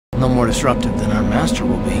No more disruptive than our master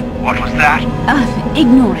will be. What was that?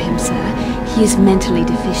 Ignore him, sir. He is mentally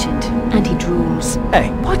deficient, and he drools.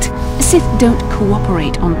 Hey. What? Sith don't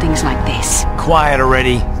cooperate on things like this. Quiet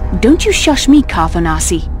already. Don't you shush me,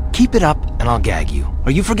 Carthonasi. Keep it up, and I'll gag you.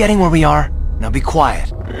 Are you forgetting where we are? Now be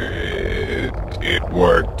quiet. It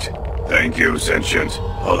worked. Thank you, Sentient.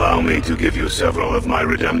 Allow me to give you several of my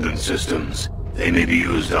redundant systems. They may be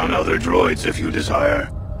used on other droids if you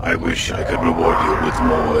desire. I wish I could reward you with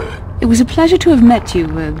more. It was a pleasure to have met you.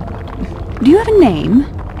 Do you have a name?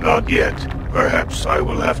 Not yet. Perhaps I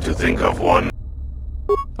will have to think of one.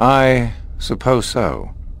 I suppose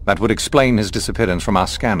so. That would explain his disappearance from our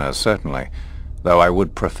scanners, certainly. Though I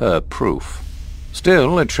would prefer proof.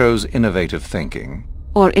 Still, it shows innovative thinking.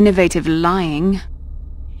 Or innovative lying.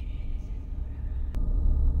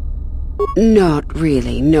 Not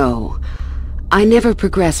really, no. I never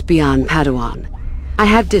progressed beyond Padawan. I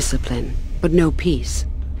have discipline, but no peace.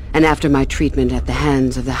 And after my treatment at the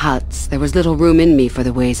hands of the Hutts, there was little room in me for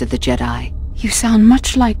the ways of the Jedi. You sound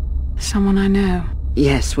much like someone I know.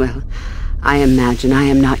 Yes, well, I imagine I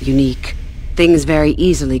am not unique. Things very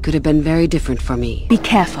easily could have been very different for me. Be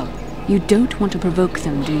careful. You don't want to provoke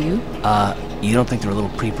them, do you? You don't think they're a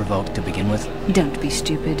little pre-provoked to begin with? Don't be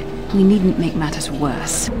stupid. We needn't make matters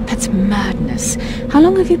worse. That's madness. How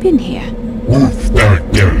long have you been here?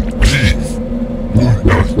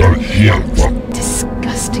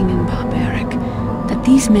 Disgusting and barbaric. That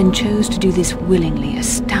these men chose to do this willingly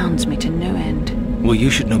astounds me to no end. Well, you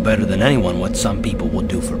should know better than anyone what some people will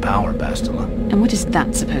do for power, Bastila. And what is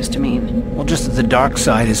that supposed to mean? Well, just that the dark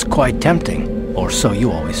side is quite tempting. Or so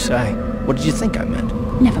you always say. What did you think I meant?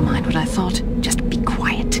 Never mind what I thought. Just be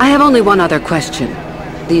quiet. I have only one other question.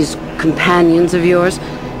 These companions of yours,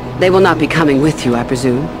 they will not be coming with you, I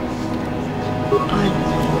presume?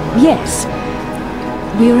 Yes.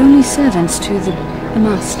 We are only servants to the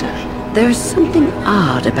Master. There's something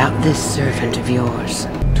odd about this servant of yours.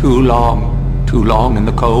 Too long in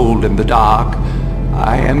the cold and the dark.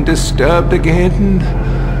 I am disturbed again.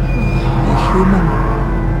 A human.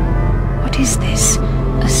 What is this?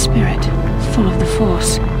 A spirit, full of the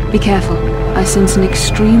Force. Be careful. I sense an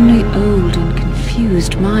extremely old and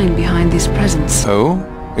confused mind behind this presence. Oh?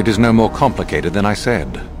 It is no more complicated than I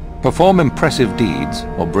said. Perform impressive deeds,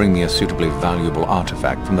 or bring me a suitably valuable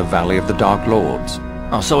artifact from the Valley of the Dark Lords.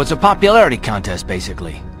 Oh, so it's a popularity contest,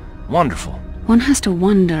 basically. Wonderful. One has to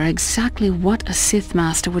wonder exactly what a Sith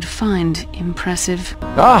Master would find impressive.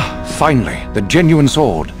 Ah, finally, the genuine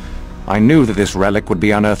sword. I knew that this relic would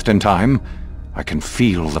be unearthed in time. I can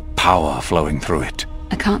feel the power flowing through it.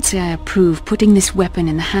 I can't say I approve putting this weapon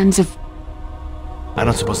in the hands of... I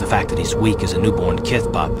don't suppose the fact that he's weak as a newborn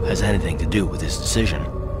Kithbop has anything to do with this decision.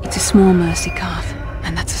 It's a small mercy, Carth,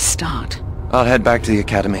 and that's a start. I'll head back to the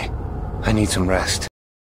academy. I need some rest.